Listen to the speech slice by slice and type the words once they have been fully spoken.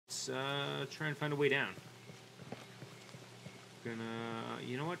let's try and find a way down.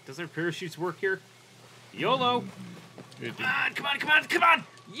 You know what? Does our parachutes work here? YOLO! Come on, come on, come on, come on!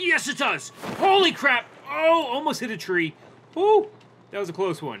 Yes, it does! Holy crap! Oh, almost hit a tree. Woo! That was a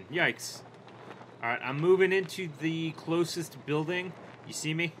close one. Yikes. Alright, I'm moving into the closest building. You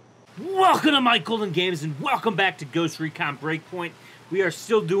see me? Welcome to Mike Golden Games, and welcome back to Ghost Recon Breakpoint. We are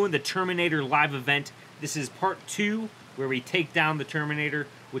still doing the Terminator Live Event. This is part 2, where we take down the Terminator,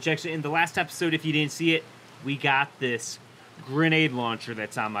 which actually, in the last episode, if you didn't see it, we got this grenade launcher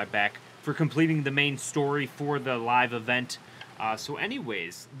that's on my back for completing the main story for the live event. So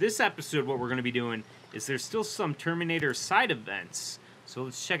anyways, this episode, what we're going to be doing is there's still some Terminator side events. So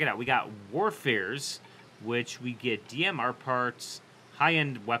let's check it out. We got Warfares, which we get DMR parts,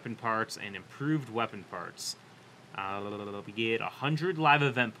 high-end weapon parts, and improved weapon parts. We get 100 live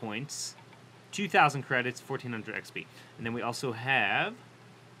event points, 2,000 credits, 1,400 XP. And then we also have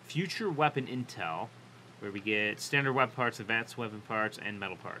future weapon intel, where we get standard weapon parts, advanced weapon parts, and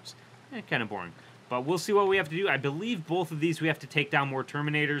metal parts. Kind of boring. But we'll see what we have to do. I believe both of these we have to take down more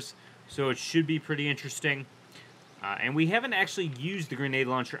Terminators, so it should be pretty interesting. And we haven't actually used the grenade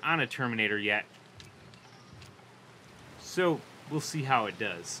launcher on a Terminator yet. So we'll see how it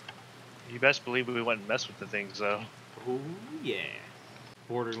does. You best believe we wouldn't mess with the things, though. Oh, yeah.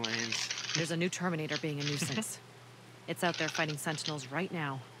 Borderlands. There's a new Terminator being a nuisance. It's out there fighting Sentinels right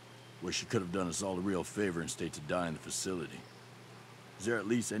now. Wish you could have done us all a real favor and stayed to die in the facility. Is there at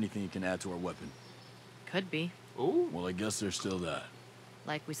least anything you can add to our weapon? Could be. Oh. Well, I guess there's still that.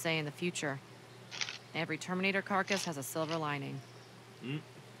 Like we say in the future, every Terminator carcass has a silver lining.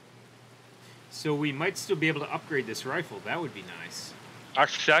 So we might still be able to upgrade this rifle. That would be nice.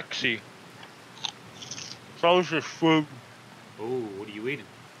 That's sexy. Frozen fruit. Oh, what are you eating?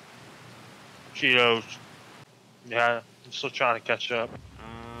 Cheetos. Yeah, I'm still trying to catch up.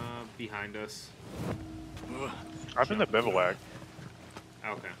 Behind us. I'm in the bivouac.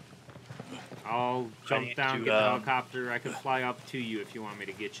 Okay. I'll jump down, get the helicopter. I can fly up to you if you want me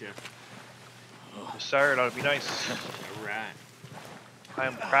to get you. Yes, sir, that would be nice. Alright. I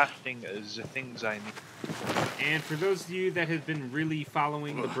am crafting the things I need. And for those of you that have been really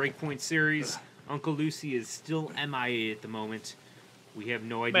following the Breakpoint series, Uncle Lucy is still MIA at the moment. We have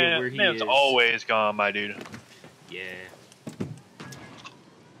no idea where he is. Man's always gone, my dude. Yeah.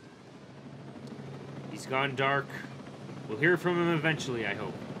 He's gone dark. We'll hear from him eventually, I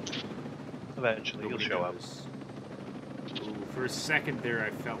hope. Eventually, he'll show up. Ooh, for a second there,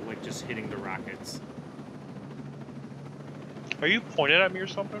 I felt like just hitting the rockets. Are you pointed at me or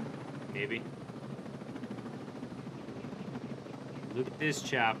something? Maybe. Look at this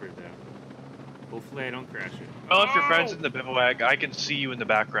chopper, though. Hopefully I don't crash it. Well, if your friend's in the bivouac, I can see you in the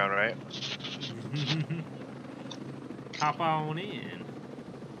background, right? Hop on in.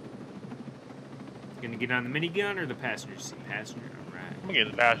 Gonna get on the minigun or the passenger seat? Passenger, alright. I'm gonna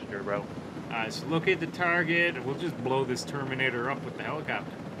get the passenger, bro. Alright, so locate the target, and we'll just blow this Terminator up with the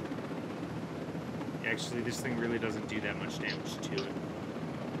helicopter. Actually, this thing really doesn't do that much damage to it.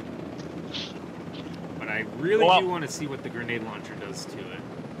 But I really do want to see what the grenade launcher does to it.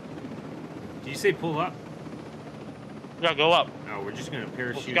 Did you say pull up? Yeah, go up. Oh, we're just gonna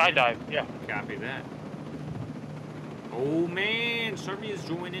parachute. We'll skydive, yeah. Copy that. Oh man, Sarby is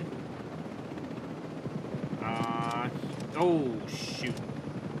joining. Oh shoot.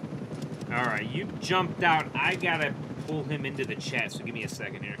 Alright, you jumped out. I gotta pull him into the chat, so give me a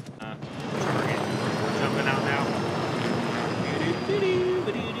second here. Target. We're jumping out now.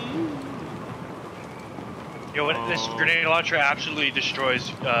 Yo, this grenade launcher absolutely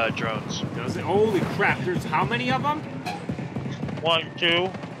destroys drones. Does it? Holy crap, there's how many of them? 1, 2.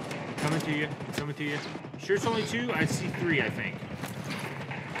 Coming to you. Coming to you. Sure it's only 2? I see 3, I think.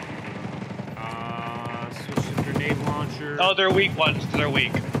 Switch to grenade launcher. Oh, they're weak ones. They're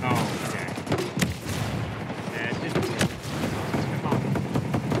weak. Oh, okay. Come on.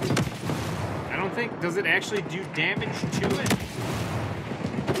 I don't think... Does it actually do damage to it?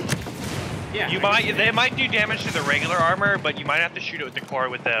 Yeah. They might do damage to the regular armor, but you might have to shoot it with the core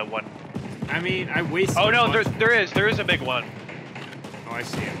with the one. I mean, I wasted... Oh, no, there is a big one. Oh, I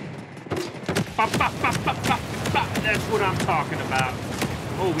see it. Bop, bop, bop, bop, bop, bop. That's what I'm talking about.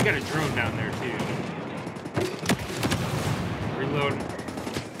 Oh, we got a drone down there, too. Reloading.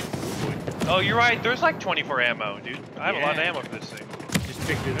 Oh, you're right. There's like 24 ammo, dude. I have a lot of ammo for this thing. Just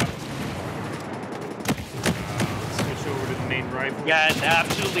picked it up. Let's switch over to the main rifle. Yeah, it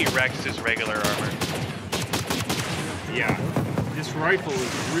absolutely wrecks this regular armor. Yeah. This rifle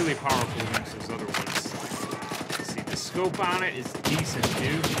is really powerful against those other ones. Let's see, the scope on it is decent,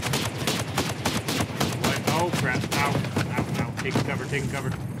 dude. What? Oh, crap. Ow. Ow, ow. Taking cover, taking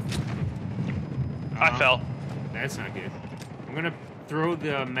cover. I fell. That's not good. I'm gonna throw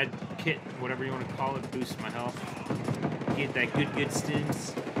the med kit, whatever you want to call it, boost my health. Get that good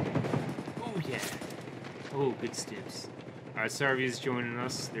stims. Oh yeah. Oh, good stims. Alright, Sarvia's joining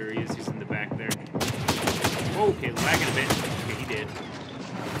us. There he is. He's in the back there. Okay, lagging a bit. Okay, he did.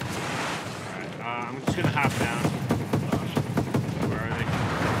 Alright, I'm just gonna hop down. Where are they?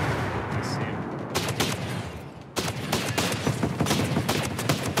 Let's see him.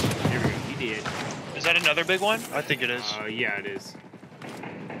 There we go. He did. Is that another big one? I think it is. Yeah, it is.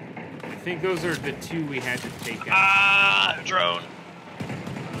 I think those are the two we had to take out. Ah, drone. Does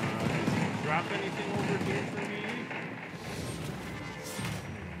he drop anything over here for me?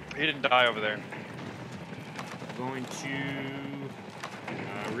 He didn't die over there. I'm going to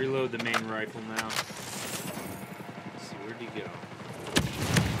reload the main rifle now. Let's see, where'd he go?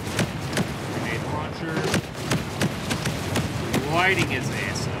 Grenade launcher. Lighting his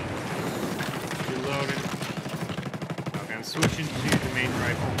ass up. Reloading. Okay, I'm switching to the main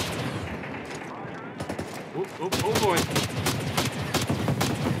rifle. Oh boy.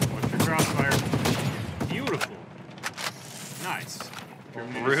 Watch your crossfire. Beautiful. Nice.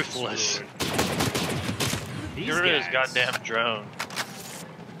 Ruthless. Get rid of this goddamn drone.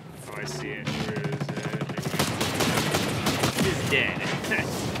 Oh, I see it. Where is it? It's dead.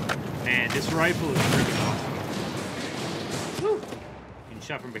 Man, this rifle is freaking awesome. Woo! Getting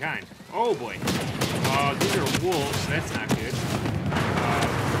shot from behind. Oh boy. These are wolves. That's not good.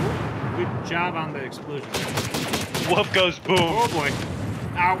 Good job on the explosion. Wolf goes boom. Oh boy.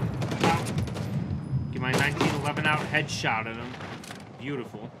 Ow. Ow. Get my 1911 out. Headshot at him.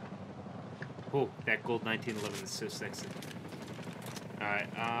 Beautiful. Oh, that gold 1911 is so sexy. Alright,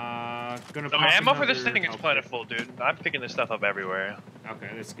 gonna The pop ammo for this another thing is health plentiful, dude. I'm picking this stuff up everywhere. kit. Okay,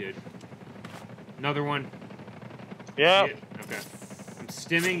 that's good. Another one. Yeah. Okay. I'm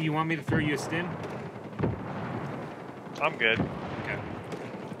stimming. You want me to throw you a stim? I'm good. Okay.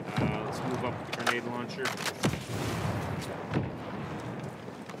 Let's move up with the grenade launcher.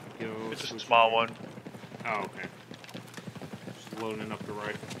 Go. It's just a small one. Oh, okay. Just loading up the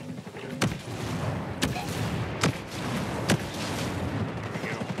rifle.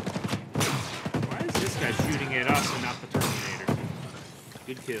 This guy's shooting at us and not the Terminator.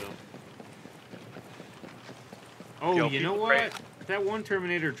 Good kill. Oh, Yo, you know people what? great. That one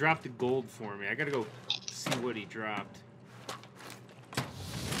Terminator dropped a gold for me. I gotta go see what he dropped.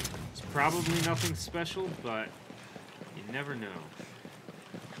 It's probably nothing special, but you never know.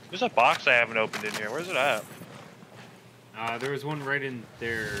 There's a box I haven't opened in here. Where's it at? There was one right in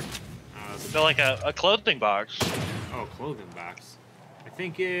there. Is it like a clothing box? Oh, clothing box. I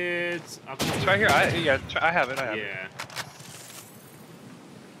think it's up It's right here. I have it. I have it. Yeah.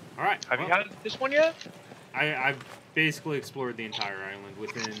 All right. Have you had this one yet? I've basically explored the entire island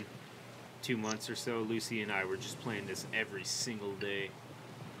within 2 months or so. Lucy and I were just playing this every single day,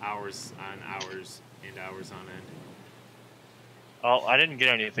 hours on hours and hours on end. Oh, I didn't get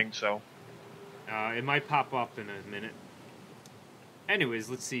anything, so. It might pop up in a minute. Anyways,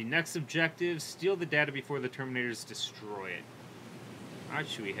 let's see. Next objective, steal the data before the Terminators destroy it. Alright,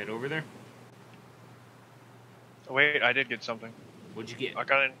 should we head over there? Oh, wait, I did get something. What'd you get? I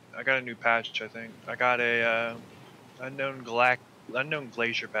got a new patch, I think. I got a unknown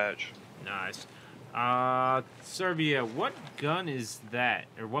glacier patch. Nice. Serbia, what gun is that?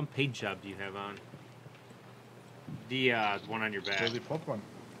 Or what paint job do you have on? The one on your back. The pop one.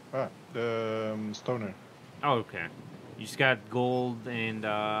 Ah, the stoner. Oh, okay. You just got gold and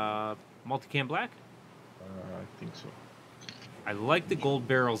multicam black? I think so. I like the gold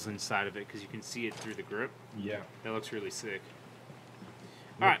barrels inside of it because you can see it through the grip. Yeah. That looks really sick.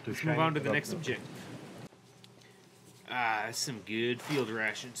 Alright, let's move on to the next objective. That's some good field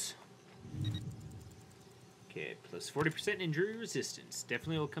rations. Okay, plus 40% injury resistance.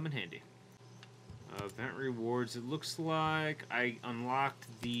 Definitely will come in handy. Event rewards. It looks like I unlocked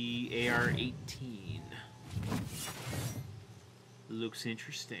the AR-18. Looks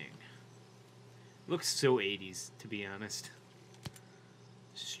interesting. Looks so 80s, to be honest.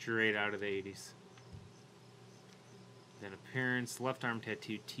 Straight out of the 80s. Then appearance, left arm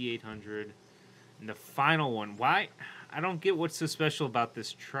tattoo, T800. And the final one. Why? I don't get what's so special about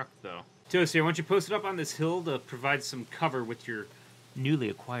this truck, though. Toaster, why don't you post it up on this hill to provide some cover with your newly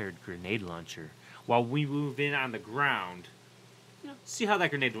acquired grenade launcher while we move in on the ground. You know, see how that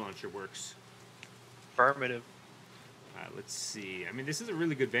grenade launcher works. Affirmative. Alright, let's see. I mean, this is a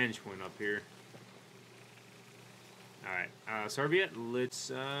really good vantage point up here. Alright, Soviet, let's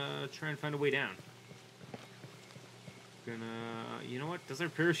try and find a way down. You know what? Does our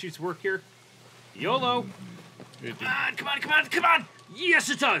parachutes work here? YOLO! Come on, come on, come on, come on! Yes,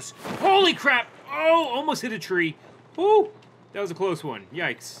 it does! Holy crap! Oh, almost hit a tree. Woo! That was a close one.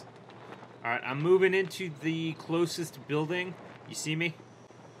 Yikes. All right, I'm moving into the closest building. You see me?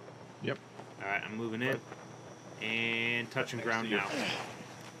 Yep. All right, I'm moving in. And touching ground now.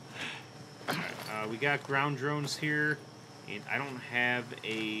 All right, we got ground drones here. And I don't have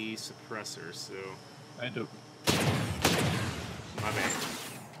a suppressor, so... I do. My bad.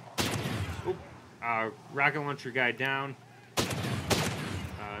 Oop. Rocket launcher guy down.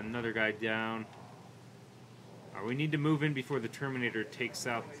 Another guy down. We need to move in before the Terminator takes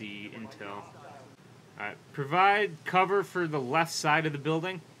out the intel. Alright, provide cover for the left side of the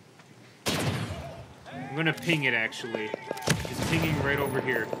building. I'm gonna ping it, actually. It's pinging right over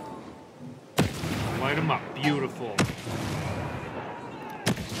here. Light him up. Beautiful.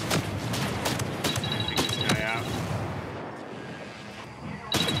 Take this guy out.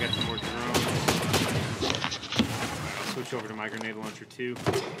 Got some more drones. Alright, I'll switch over to my grenade launcher, too.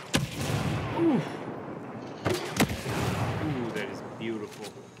 Ooh. Ooh, that is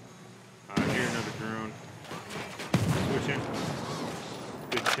beautiful. Here, another drone. Switching.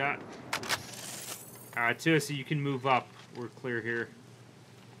 Good shot. Alright, so you can move up. We're clear here.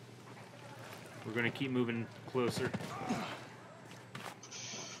 We're going to keep moving closer.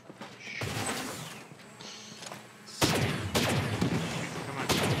 Come on.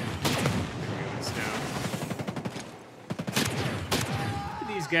 There we go, it's down. What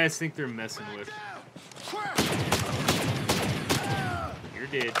do these guys think they're messing with? You're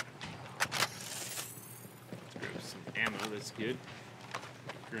dead. Let's grab some ammo, that's good.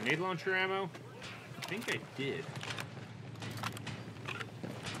 Grenade launcher ammo? I think I did.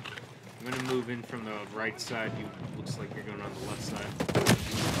 I'm gonna move in from the right side. You looks like you're going on the left side.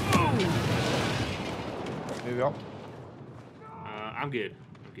 Oh! There you go. I'm good.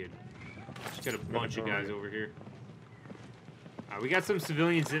 I'm good. Just got a bunch of guys over here. We got some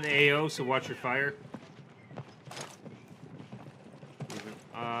civilians in AO, so watch your fire.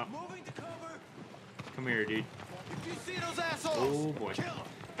 Come here, dude. Oh boy.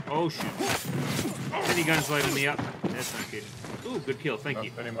 Oh shoot. Any guns lighting me up? That's not good. Ooh, good kill. Thank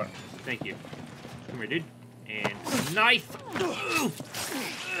you. Anymore. Thank you. Come here, dude. And knife. Ooh.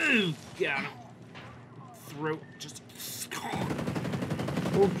 Ooh. Got him. Throat. Just.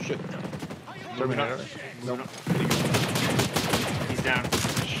 Oh shit. Terminator. No. He's down.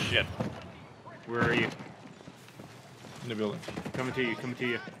 Shit. Where are you? In the building. Coming to you. Coming to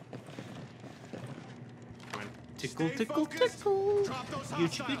you. Come on. Tickle, tickle, tickle.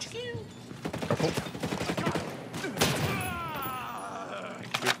 Goochie, goochie, goo. Careful.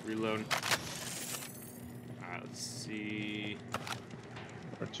 Reload. Let's see.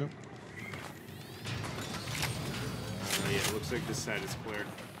 Part 2. Yeah, it looks like this side is clear.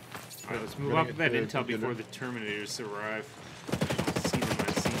 Alright, let's move Gonna up get that the intel before dealer. the Terminators arrive. See them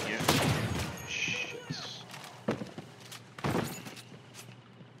not seen yet. Shit.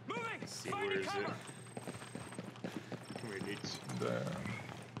 Let's see, where is it? Come here, dudes.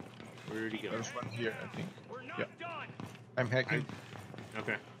 Where did he go? There's one here, I think. Yeah. I'm hacking.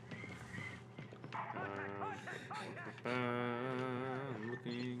 Okay. I'm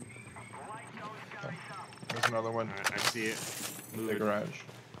looking. There's another one. Alright, I see it. In the Moving. garage.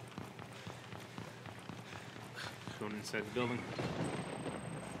 Going inside the building.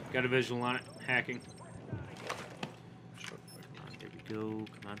 Got a visual on it. Hacking. There we go.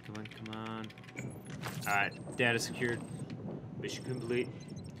 Come on, come on, come on. Alright, data secured. Mission complete.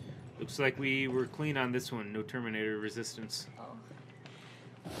 Looks like we were clean on this one. No Terminator resistance.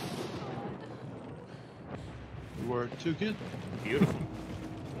 You were too good. Beautiful.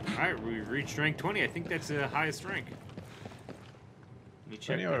 Alright, we reached rank 20. I think that's the highest rank. Let me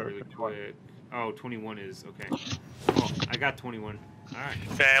check 20 that or really 21? quick. Oh, 21 is. Okay. Oh, I got 21. Alright.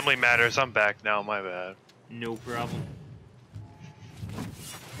 Family matters. I'm back now. My bad. No problem.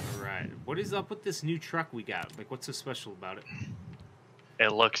 Alright. What is up with this new truck we got? Like, what's so special about it?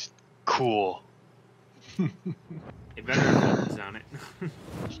 It looks cool. It better have buttons on it.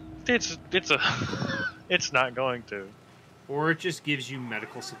 It's not going to. Or it just gives you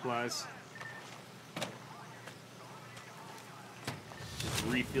medical supplies. Just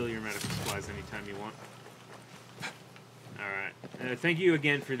refill your medical supplies anytime you want. Alright. Thank you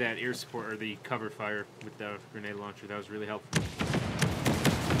again for that air support, or the cover fire with the grenade launcher. That was really helpful.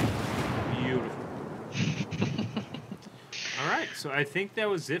 Beautiful. Alright, so I think that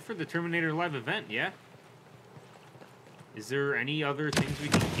was it for the Terminator Live Event, yeah? Is there any other things we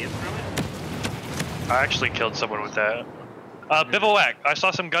can get from it? I actually killed someone with that. Bivouac. I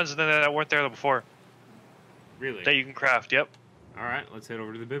saw some guns in there that weren't there before. Really? That you can craft. Yep. Alright, let's head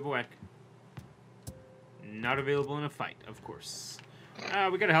over to the bivouac. Not available in a fight, of course.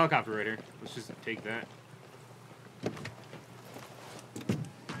 We got a helicopter right here. Let's just take that.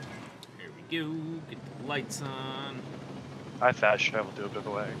 There we go. Get the lights on. I fast traveled to a bit of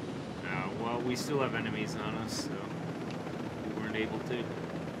a way. Well, we still have enemies on us, so we weren't able to.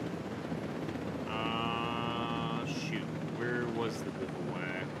 Shoot. Where was the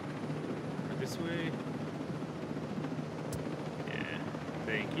bivouac? This way? Yeah.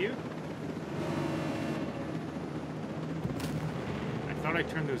 Thank you. I thought I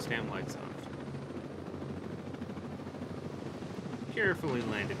turned those damn lights off. Carefully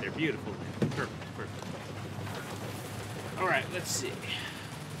landed there. Beautiful. Perfect. Perfect. Alright, let's see.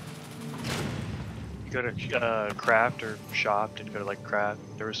 You go to craft or shop, and go to like craft.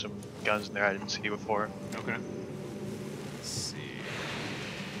 There were some guns in there I didn't see before. Okay. Let's see.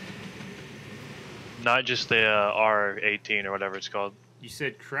 Not just the R18 or whatever it's called. You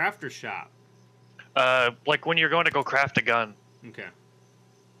said craft or shop? Like when you're going to go craft a gun. Okay.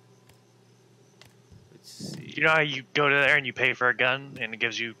 Let's see. You know how you go to there and you pay for a gun and it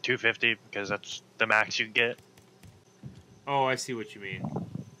gives you $250 because that's the max you can get. Oh, I see what you mean.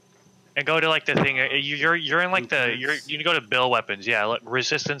 And go to like the thing. You're in like the you go to Bill Weapons. Yeah, like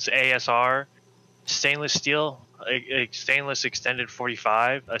Resistance ASR, stainless steel, stainless extended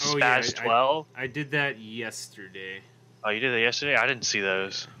 45, a Spaz 12. I did that yesterday. Oh, you did that yesterday? I didn't see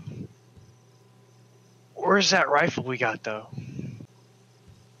those. Where's that rifle we got though?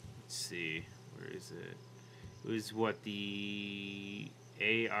 Let's see. Where is it? It was what, the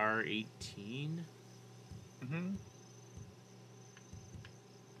AR-18? Mm-hmm.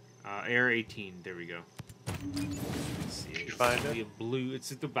 AR-18. There we go. Let's see. Did you find it? A blue.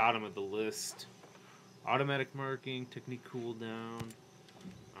 It's at the bottom of the list. Automatic marking, technique cooldown.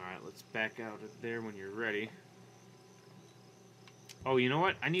 Alright, let's back out of there when you're ready. Oh, you know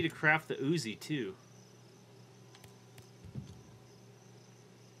what? I need to craft the Uzi, too.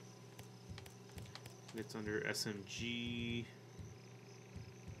 It's under SMG.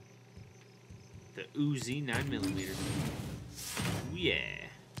 The Uzi 9mm. Ooh, yeah.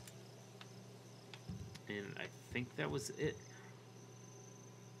 And I think that was it.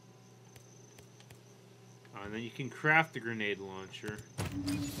 Oh, and then you can craft the grenade launcher.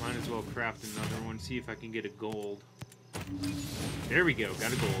 Might as well craft another one. See if I can get a gold. There we go.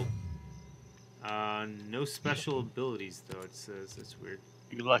 Got a gold. No special abilities, though, it says. That's weird.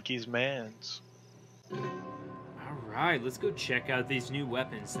 You lucky's mans. Alright, let's go check out these new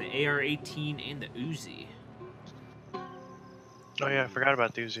weapons. The AR-18 and the Uzi. Oh yeah, I forgot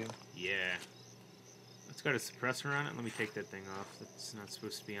about the Uzi. Yeah. It's got a suppressor on it. Let me take that thing off. That's not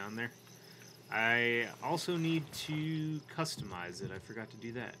supposed to be on there. I also need to customize it. I forgot to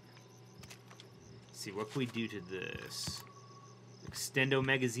do that. Let's see, what can we do to this? Extendo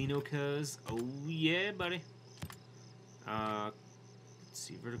Magazino, cuz. Oh, yeah, buddy. Let's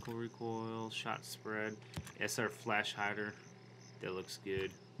see, vertical recoil, shot spread, SR flash hider. That looks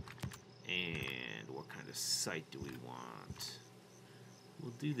good. And what kind of sight do we want?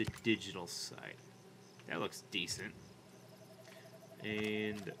 We'll do the digital sight. That looks decent.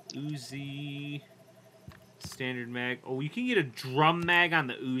 And Uzi, standard mag. Oh, you can get a drum mag on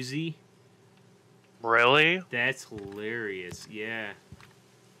the Uzi. Really? That's hilarious. Yeah.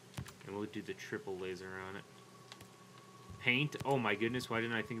 And we'll do the triple laser on it. Paint. Oh my goodness, why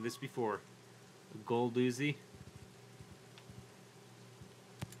didn't I think of this before? A gold Uzi.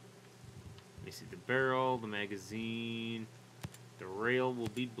 Let me see the barrel, the magazine. The rail will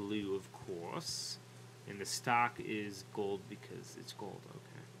be blue, of course. And the stock is gold because it's gold.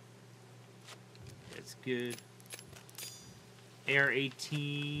 Okay. That's good.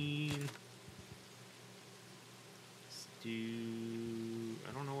 AR-18. Let's do...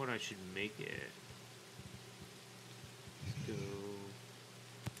 I don't know what I should make it. Let's go...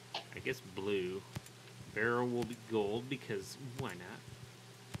 I guess blue. Barrel will be gold because why not?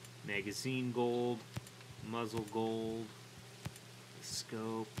 Magazine gold. Muzzle gold.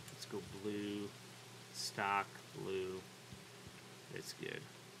 Scope. Let's go blue. Stock blue. That's good.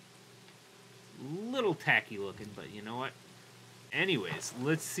 Little tacky looking, but you know what? Anyways,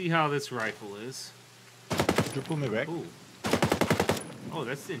 let's see how this rifle is. Did you pull me back? Ooh. Oh,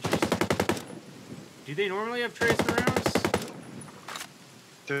 that's interesting. Do they normally have tracer rounds?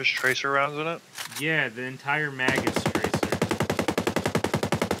 There's tracer rounds in it? Yeah, the entire mag is tracer.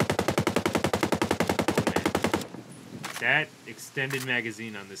 Oh man. That extended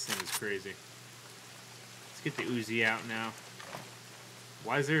magazine on this thing is crazy. Let's get the Uzi out now.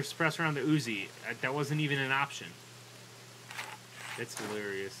 Why is there a suppressor on the Uzi? That wasn't even an option. That's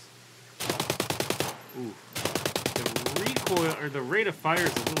hilarious. Ooh. The recoil, or the rate of fire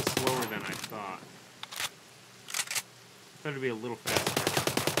is a little slower than I thought. Thought it'd be a little faster.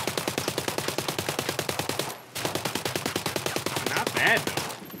 Not bad,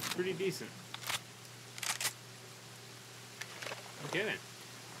 though. Pretty decent. Okay, then.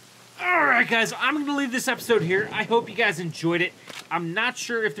 Alright, guys, I'm going to leave this episode here. I hope you guys enjoyed it. I'm not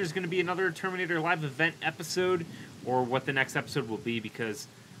sure if there's going to be another Terminator Live Event episode or what the next episode will be because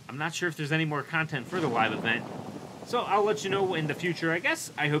I'm not sure if there's any more content for the live event. So I'll let you know in the future, I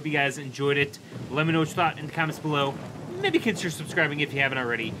guess. I hope you guys enjoyed it. Let me know what you thought in the comments below. Maybe consider subscribing if you haven't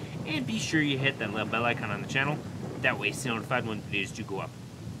already. And be sure you hit that little bell icon on the channel. That way you stay notified when videos do go up.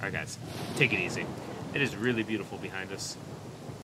 Alright, guys. Take it easy. It is really beautiful behind us.